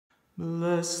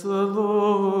Bless the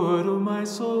Lord, O my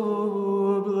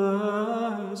soul,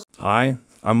 bless. Hi,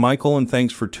 I'm Michael, and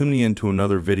thanks for tuning in to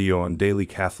another video on Daily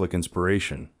Catholic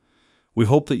Inspiration. We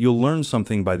hope that you'll learn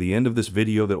something by the end of this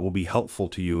video that will be helpful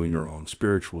to you in your own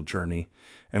spiritual journey,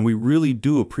 and we really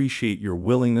do appreciate your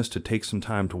willingness to take some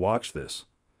time to watch this.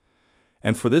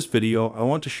 And for this video, I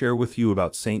want to share with you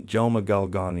about St Gemma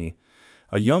Galgani,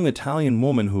 a young Italian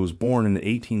woman who was born in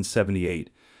 1878,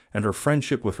 and her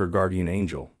friendship with her guardian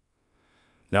angel.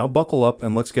 Now buckle up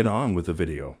and let's get on with the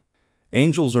video.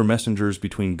 Angels are messengers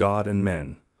between God and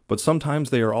men, but sometimes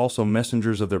they are also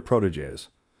messengers of their protégés.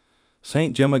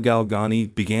 St Gemma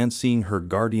Galgani began seeing her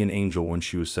guardian angel when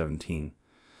she was 17.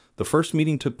 The first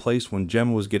meeting took place when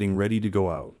Gemma was getting ready to go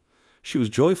out. She was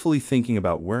joyfully thinking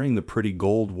about wearing the pretty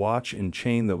gold watch and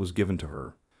chain that was given to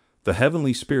her. The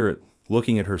heavenly spirit,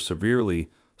 looking at her severely,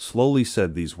 slowly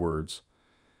said these words: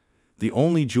 "The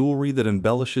only jewelry that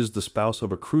embellishes the spouse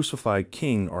of a crucified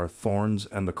king are thorns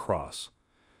and the cross."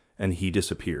 And he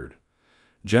disappeared.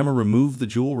 Gemma removed the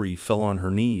jewelry, fell on her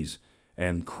knees,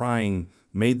 and, crying,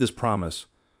 made this promise: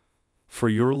 "For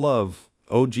your love,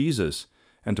 O Jesus,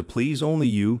 and to please only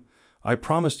you, I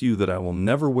promise you that I will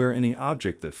never wear any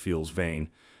object that feels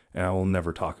vain, and I will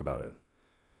never talk about it."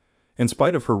 In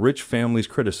spite of her rich family's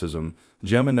criticism,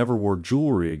 Gemma never wore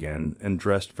jewelry again and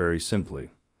dressed very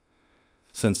simply.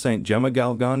 Since St Gemma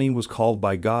Galgani was called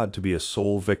by God to be a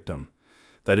soul victim,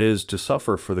 that is, to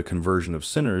suffer for the conversion of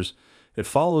sinners, it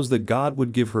follows that God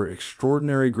would give her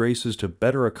extraordinary graces to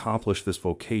better accomplish this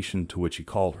vocation to which he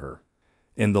called her.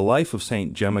 In the life of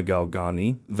St Gemma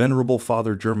Galgani, Venerable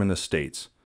Father Germanus states,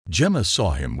 Gemma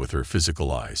saw him with her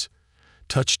physical eyes,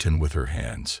 touched him with her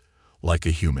hands, like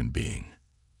a human being.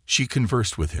 She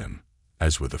conversed with him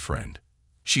as with a friend.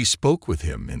 She spoke with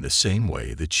him in the same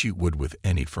way that she would with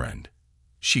any friend.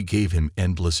 She gave him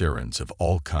endless errands of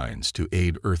all kinds to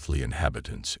aid earthly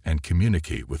inhabitants and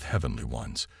communicate with heavenly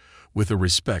ones, with a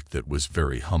respect that was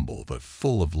very humble but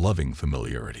full of loving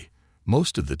familiarity.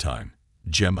 Most of the time,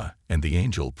 Gemma and the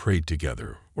angel prayed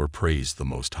together or praised the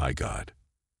Most High God.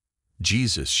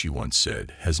 Jesus, she once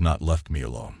said, has not left me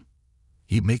alone.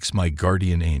 He makes my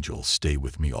guardian angel stay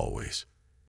with me always.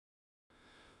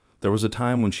 There was a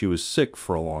time when she was sick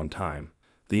for a long time.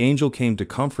 The angel came to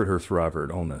comfort her throughout her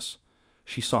illness.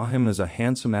 She saw him as a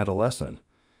handsome adolescent.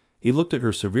 He looked at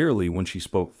her severely when she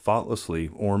spoke thoughtlessly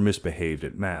or misbehaved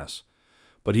at Mass,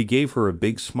 but he gave her a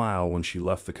big smile when she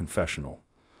left the confessional.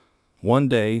 One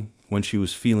day, when she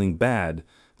was feeling bad,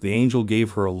 the angel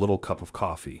gave her a little cup of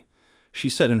coffee. She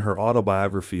said in her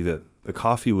autobiography that the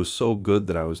coffee was so good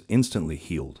that I was instantly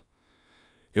healed.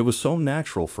 It was so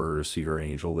natural for her to see her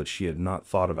angel that she had not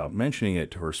thought about mentioning it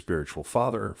to her spiritual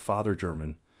father, Father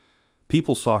German.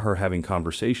 People saw her having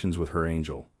conversations with her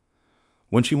angel.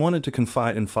 When she wanted to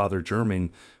confide in Father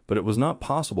German, but it was not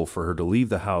possible for her to leave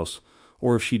the house,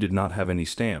 or if she did not have any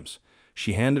stamps,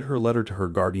 she handed her letter to her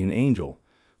guardian angel,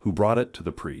 who brought it to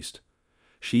the priest.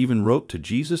 She even wrote to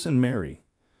Jesus and Mary.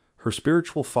 Her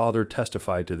spiritual father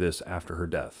testified to this after her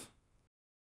death.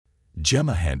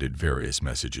 Gemma handed various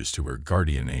messages to her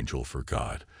guardian angel for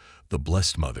God, the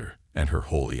Blessed Mother, and her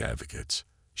holy advocates.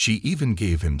 She even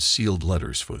gave him sealed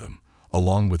letters for them,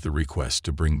 along with the request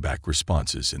to bring back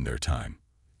responses in their time.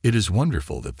 It is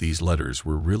wonderful that these letters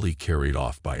were really carried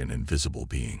off by an invisible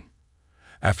being.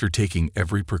 After taking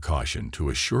every precaution to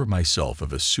assure myself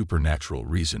of a supernatural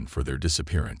reason for their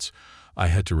disappearance, I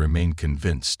had to remain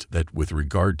convinced that with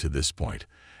regard to this point,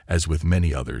 as with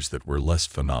many others that were less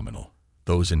phenomenal,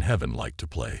 those in heaven liked to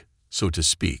play, so to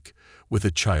speak, with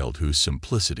a child whose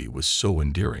simplicity was so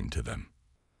endearing to them.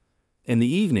 In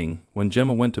the evening, when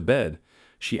Gemma went to bed,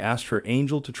 she asked her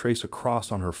angel to trace a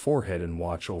cross on her forehead and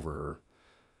watch over her.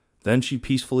 Then she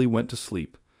peacefully went to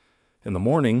sleep. In the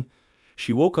morning,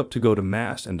 she woke up to go to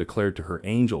Mass and declared to her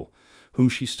angel, whom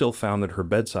she still found at her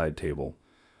bedside table,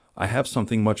 "I have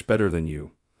something much better than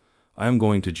you. I am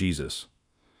going to Jesus."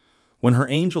 When her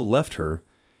angel left her,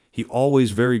 he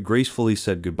always very gracefully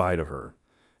said goodbye to her,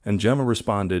 and Gemma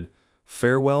responded,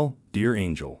 "Farewell, dear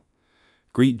angel.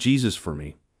 Greet Jesus for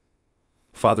me."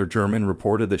 Father German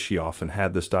reported that she often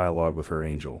had this dialogue with her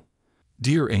angel.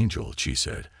 "Dear angel," she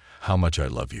said, "how much I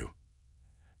love you."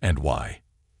 "And why?"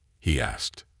 he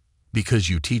asked. "Because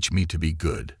you teach me to be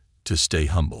good, to stay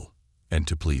humble, and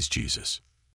to please Jesus."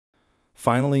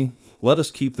 Finally, let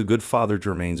us keep the good Father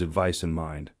Germain's advice in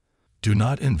mind. Do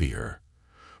not envy her,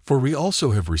 for we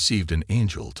also have received an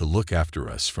angel to look after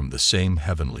us from the same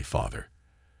heavenly Father.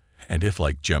 And if,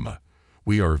 like Gemma,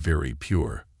 we are very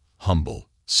pure, humble,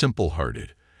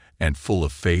 simple-hearted, and full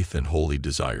of faith and holy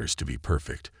desires to be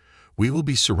perfect, we will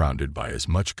be surrounded by as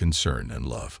much concern and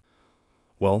love.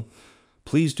 Well,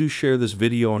 Please do share this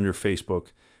video on your Facebook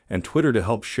and Twitter to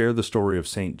help share the story of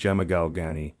St Gemma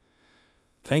Galgani.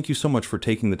 Thank you so much for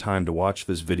taking the time to watch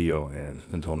this video, and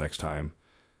until next time,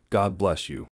 God bless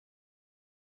you.